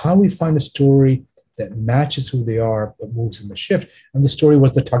they go, how do we find a story that matches who they are, but moves them a shift? And the story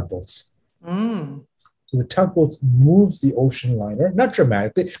was the tugboats. So the tugboats moves the ocean liner, not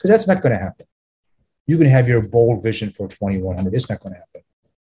dramatically, because that's not going to happen. You can have your bold vision for 2100. It's not going to happen.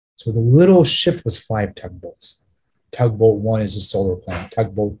 So the little shift was 5 tugboats. Tugboat 1 is a solar plant.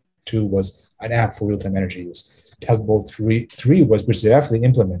 Tugboat 2 was an app for real-time energy use. Tugboat 3 was, which they actually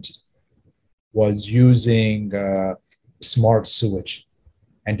implemented, was using smart sewage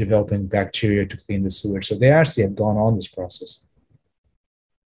and developing bacteria to clean the sewage. So they actually have gone on this process.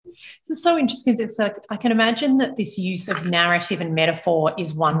 This is so interesting. It's like, I can imagine that this use of narrative and metaphor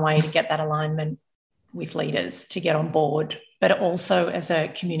is one way to get that alignment with leaders to get on board, but also as a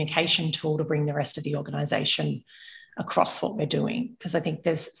communication tool to bring the rest of the organisation across what we're doing. Because I think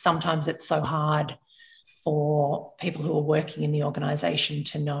sometimes it's so hard for people who are working in the organisation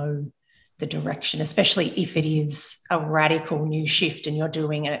to know the direction, especially if it is a radical new shift and you're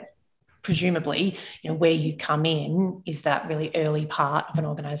doing it, presumably, where you come in is that really early part of an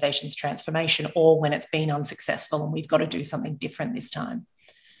organisation's transformation, or when it's been unsuccessful and we've got to do something different this time.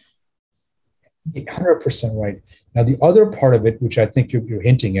 100% right. Now, the other part of it, which I think you're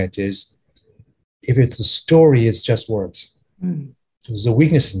hinting at, is if it's a story, it's just words. Mm. So there's a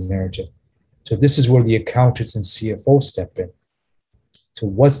weakness in narrative. So this is where the accountants and CFO step in. So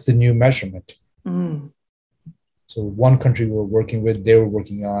what's the new measurement? Mm. So one country we were working with, they were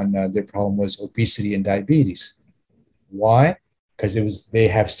working on, their problem was obesity and diabetes. Why? Because they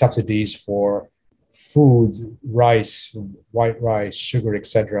have subsidies for food, rice, white rice, sugar,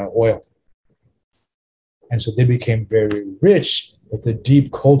 etc., oil. And so they became very rich, but the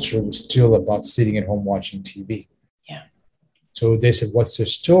deep culture was still about sitting at home watching TV. Yeah. So they said, what's their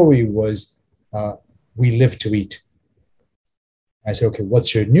story was, we live to eat. I said, okay,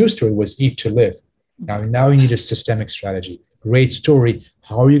 what's your new story was eat to live. Now you need a systemic strategy. Great story.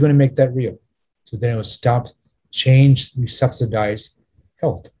 How are you going to make that real? So then it was stop, change. We subsidize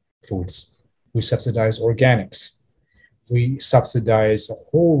health foods. We subsidize organics. We subsidize a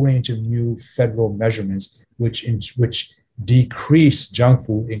whole range of new federal measurements, which decrease junk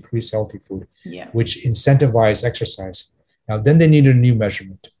food, increase healthy food, which incentivize exercise. Now, then they need a new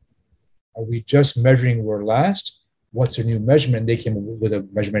measurement. Are we just measuring where last? What's a new measurement? They came up with a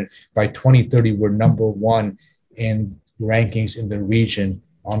measurement by 2030, we're number one in rankings in the region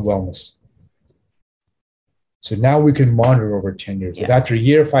on wellness. So now we can monitor over 10 years. If after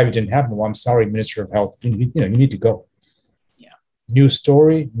year 5 it didn't happen, well, I'm sorry, Minister of Health, you need to go. Yeah. New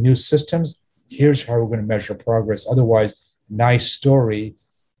story, new systems. Here's how we're going to measure progress. Otherwise, nice story,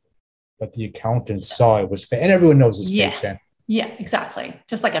 but the accountant saw it was fake, and everyone knows it's fake then. Yeah, exactly.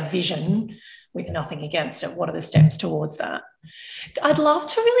 Just like a vision with nothing against it. What are the steps towards that? I'd love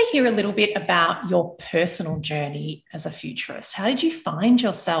to really hear a little bit about your personal journey as a futurist. How did you find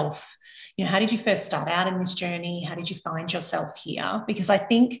yourself? How did you first start out in this journey? How did you find yourself here? Because I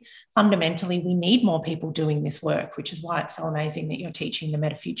think fundamentally we need more people doing this work, which is why it's so amazing that you're teaching the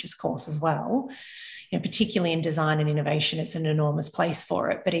MetaFutures course as well. Particularly in design and innovation, it's an enormous place for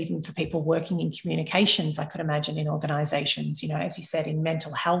it. But even for people working in communications, I could imagine in organizations, as you said, in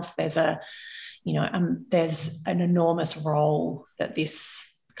mental health, there's there's an enormous role that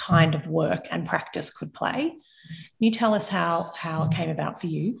this kind of work and practice could play. Can you tell us how it came about for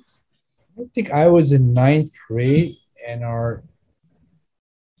you? I think I was in 9th grade and our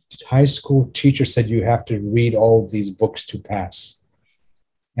high school teacher said you have to read all these books to pass.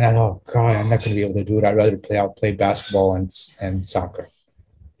 And I thought, God, I'm not going to be able to do it. I'd rather play basketball and soccer.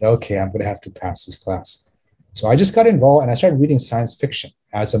 Okay, I'm going to have to pass this class. So I just got involved and I started reading science fiction,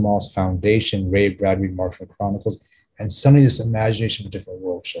 Asimov's Foundation, Ray Bradbury, Martian Chronicles, and suddenly this imagination of a different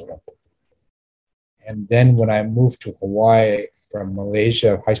world showed up. And then when I moved to Hawaii from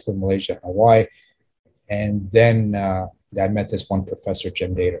Malaysia, high school in Malaysia, Hawaii, and then I met this one professor,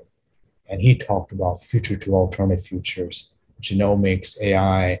 Jim Dater, and he talked about future to alternative futures, genomics,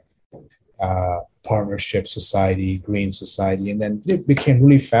 AI, partnership society, green society. And then it became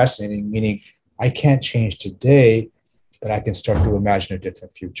really fascinating, meaning I can't change today, but I can start to imagine a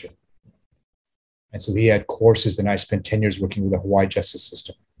different future. And so he had courses, and I spent 10 years working with the Hawaii justice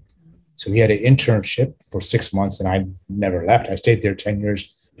system. So he had an internship for 6 months, and I never left. I stayed there 10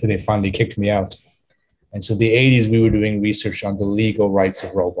 years till they finally kicked me out. And so the 80s, we were doing research on the legal rights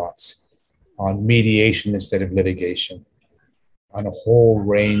of robots, on mediation instead of litigation, on a whole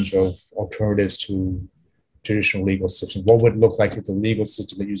range of alternatives to traditional legal systems. What would it look like if the legal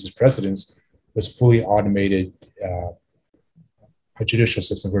system that uses precedents was fully automated, a judicial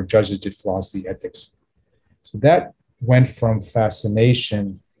system where judges did philosophy, ethics? So that went from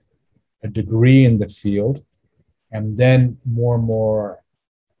fascination, a degree in the field, and then more and more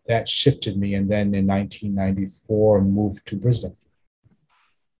that shifted me. And then in 1994, moved to Brisbane.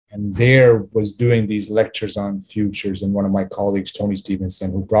 And there was doing these lectures on futures. And one of my colleagues, Tony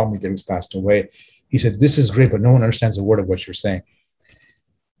Stevenson, who brought me there, who's passed away, he said, this is great, but no one understands a word of what you're saying.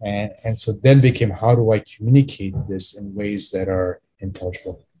 And so then became, how do I communicate this in ways that are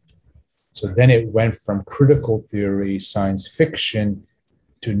intelligible? So then it went from critical theory, science fiction,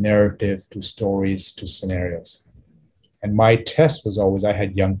 to narrative, to stories, to scenarios. And my test was always, I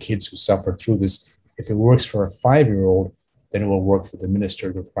had young kids who suffered through this. If it works for a 5-year-old, then it will work for the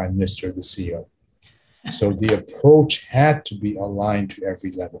minister, the prime minister, the CEO. So the approach had to be aligned to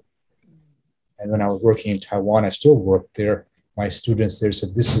every level. And when I was working in Taiwan, I still worked there. My students there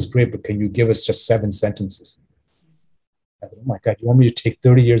said, this is great, but can you give us just 7 sentences? I thought, oh my God, you want me to take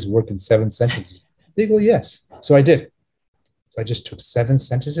 30 years of work in 7 sentences? They go, yes. So I did. So I just took 7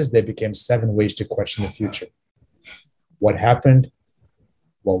 sentences. They became 7 ways to question the future. What happened?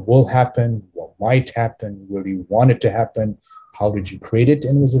 What will happen? What might happen? Where do you want it to happen? How did you create it?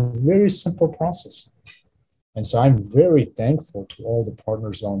 And it was a very simple process. And so I'm very thankful to all the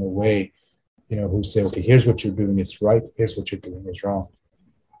partners on the way. who say, okay, here's what you're doing is right, here's what you're doing is wrong.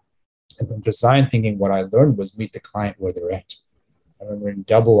 And from design thinking, what I learned was meet the client where they're at. I remember in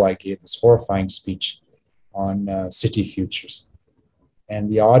Double, I gave this horrifying speech on city futures. And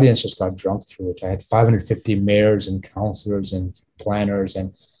the audience just got drunk through it. I had 550 mayors and councillors and planners.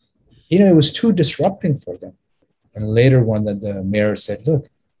 And, it was too disrupting for them. And later one that the mayor said, look,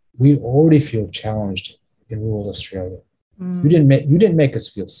 we already feel challenged in rural Australia. You didn't make us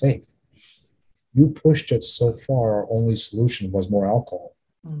feel safe. You pushed it so far, our only solution was more alcohol.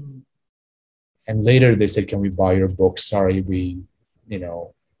 And later they said, can we buy your book? Sorry, we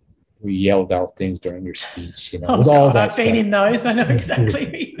yelled out things during your speech. It was all that I've been in those. I know exactly what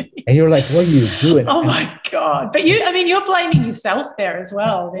you mean. And you're like, what are you doing? Oh my God. But you're blaming yourself there as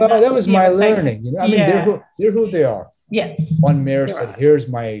well. Oh, that was my learning. They're who they are. Yes. One mayor said, right, here's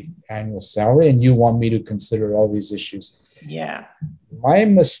my annual salary, and you want me to consider all these issues. Yeah. My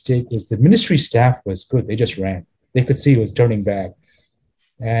mistake was the ministry staff was good. They just ran. They could see it was turning bad.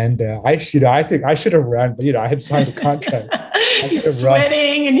 And I think I should have ran, but I had signed a contract. You're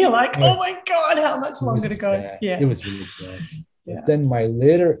sweating and you're like, oh my God, how much longer to go? Bad. Yeah. It was really bad. Yeah. But then my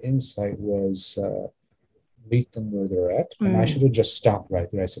later insight was meet them where they're at. And I should have just stopped right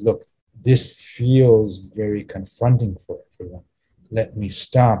there. I said, look, this feels very confronting for everyone. Let me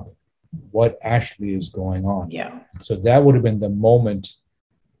stop. What actually is going on? Yeah. So that would have been the moment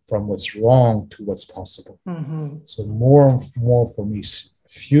from what's wrong to what's possible. So more and more for me,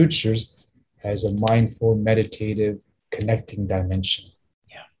 futures has a mindful, meditative, connecting dimension.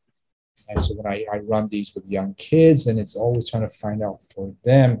 Yeah. And so when I run these with young kids, and it's always trying to find out for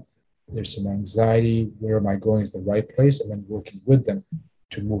them, there's some anxiety, where am I going is the right place, and then working with them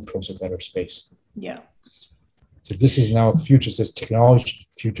to move towards a better space. Yeah. So this is now futures as technology,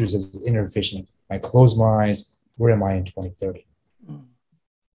 futures as inner vision. I close my eyes, where am I in 2030?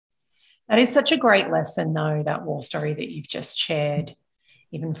 That is such a great lesson, though, that war story that you've just shared,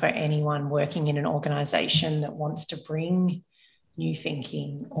 even for anyone working in an organization that wants to bring new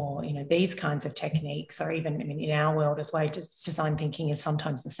thinking or, these kinds of techniques, or even in our world as well, just design thinking is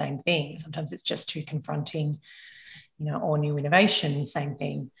sometimes the same thing. Sometimes it's just too confronting, or new innovation, same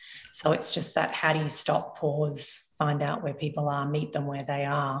thing. So it's just that, how do you stop, pause, find out where people are, meet them where they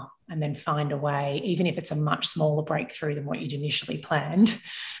are, and then find a way, even if it's a much smaller breakthrough than what you'd initially planned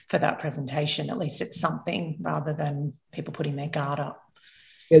for that presentation, at least it's something, rather than people putting their guard up.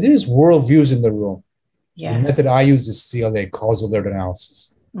 Yeah, there's worldviews in the room. Yeah. The method I use is CLA, causal alert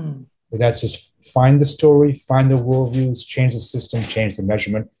analysis. But that's just find the story, find the worldviews, change the system, change the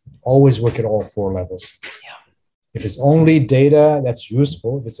measurement, always work at all four levels. Yeah. If it's only data, that's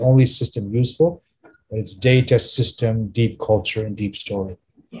useful. If it's only system, useful. But it's data, system, deep culture, and deep story.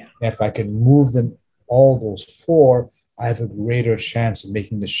 Yeah. And if I can move them, all those four, I have a greater chance of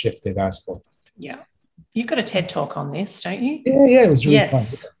making the shift they've asked for. Yeah. You've got a TED Talk on this, don't you? Yeah, it was really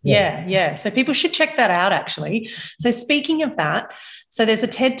fun. Yeah. So people should check that out, actually. So speaking of that, so there's a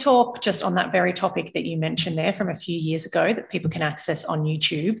TED Talk just on that very topic that you mentioned there from a few years ago that people can access on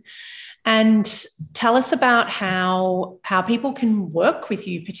YouTube. And tell us about how people can work with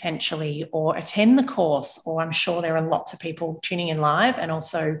you potentially, or attend the course, or I'm sure there are lots of people tuning in live and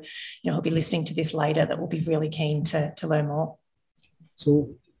also, who'll be listening to this later that will be really keen to learn more.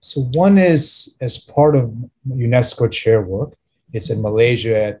 So one is as part of UNESCO chair work. It's in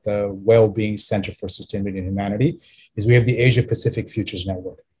Malaysia at the Wellbeing Center for Sustainability and Humanity, is we have the Asia Pacific Futures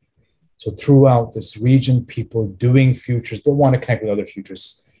Network. So throughout this region, people doing futures, but want to connect with other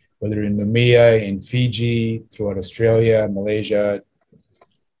futures, whether in Namibia, in Fiji, throughout Australia, Malaysia,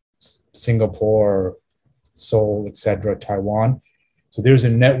 Singapore, Seoul, etc., Taiwan. So there's a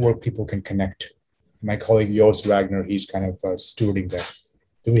network people can connect to. My colleague Joost Wagner, he's kind of stewarding that.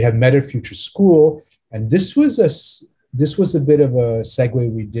 Then we have Meta Future School, and this was a bit of a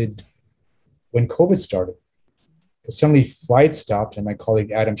segue we did when COVID started. Because suddenly flights stopped, and my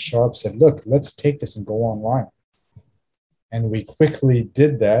colleague Adam Sharp said, look, let's take this and go online. And we quickly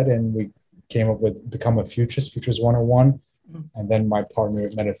did that, and we came up with Become a Futurist, Futures 101. And then my partner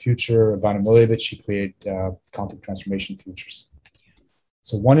at Meta Future, Ivana Milevich, she created Conflict Transformation Futures.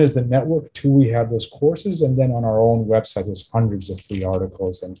 So one is the network, two, we have those courses, and then on our own website, there's hundreds of free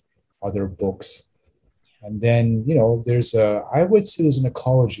articles and other books. And then, I would say there's an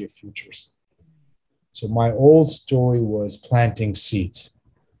ecology of futures. So my old story was planting seeds,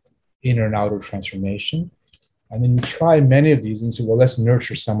 inner and outer transformation. And then you try many of these and you say, well, let's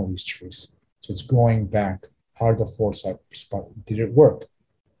nurture some of these trees. So it's going back. How did the foresight spot? Did it work?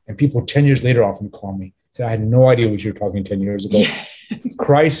 And people 10 years later often call me, say, I had no idea what you were talking 10 years ago.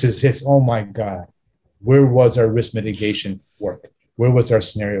 Crisis hits, oh my God. Where was our risk mitigation work? Where was our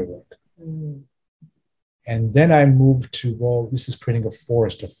scenario work? Mm. And then I moved to, well, this is creating a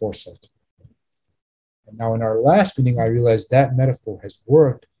forest of foresight. And now in our last meeting, I realized that metaphor has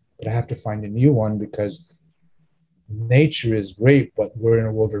worked, but I have to find a new one because nature is great, but we're in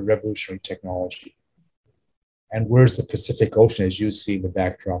a world of revolutionary technology. And where's the Pacific Ocean, as you see the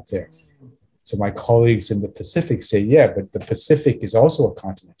backdrop there? So my colleagues in the Pacific say, yeah, but the Pacific is also a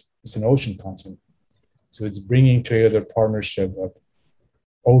continent. It's an ocean continent. So it's bringing together partnership of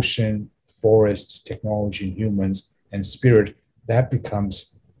ocean, forest, technology, and humans, and spirit. That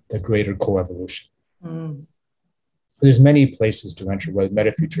becomes the greater coevolution. Mm. There's many places to enter, whether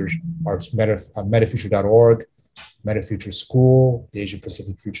Metafuture Arts, metafuture.org, Metafuture School, the Asia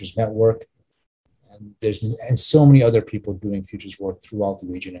Pacific Futures Network, and so many other people doing futures work throughout the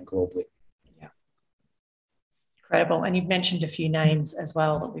region and globally. Yeah, incredible. And you've mentioned a few names as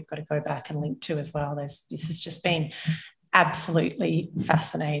well that we've got to go back and link to as well. This has just been absolutely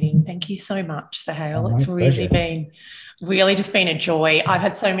fascinating. Thank you so much, Sohail. It's really just been a joy. I've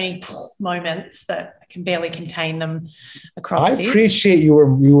had so many just that I can barely contain them across. I appreciate you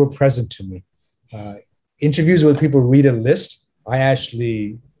were present to me. Interviews where people read a list,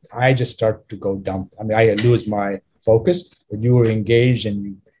 I just start to go dump. I mean, I lose my focus, but you were engaged and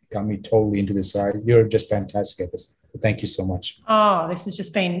you got me totally into this side. You're just fantastic at this. Thank you so much. Oh, this has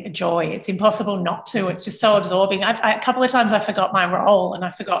just been a joy. It's impossible not to. It's just so absorbing. A couple of times I forgot my role and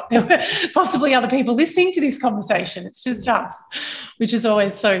I forgot there were possibly other people listening to this conversation. It's just us, which is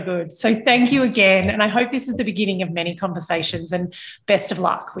always so good. So thank you again. And I hope this is the beginning of many conversations, and best of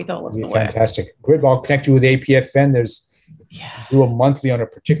luck with all of the work. Fantastic. Great. I'll connect you with APFN. Do a monthly on a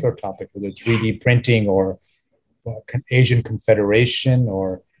particular topic, whether it's 3D printing or Asian Confederation,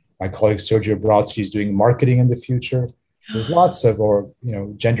 or my colleague Sergio Brodsky is doing marketing in the future. There's lots of,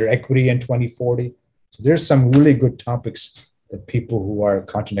 gender equity in 2040. So there's some really good topics that people who are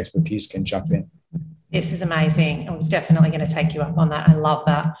content expertise can jump in. This is amazing. I'm definitely going to take you up on that. I love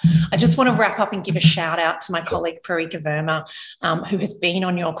that. I just want to wrap up and give a shout out to my colleague, Parika Verma, who has been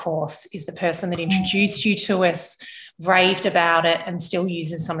on your course, is the person that introduced you to us, raved about it, and still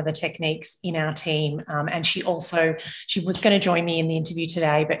uses some of the techniques in our team. And she was going to join me in the interview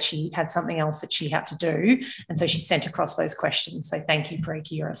today, but she had something else that she had to do. And so she sent across those questions. So thank you,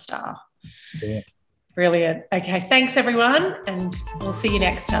 Parika, you're a star. Yeah. Brilliant. Okay, thanks everyone. And we'll see you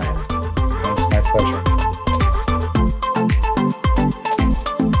next time. It's my pleasure.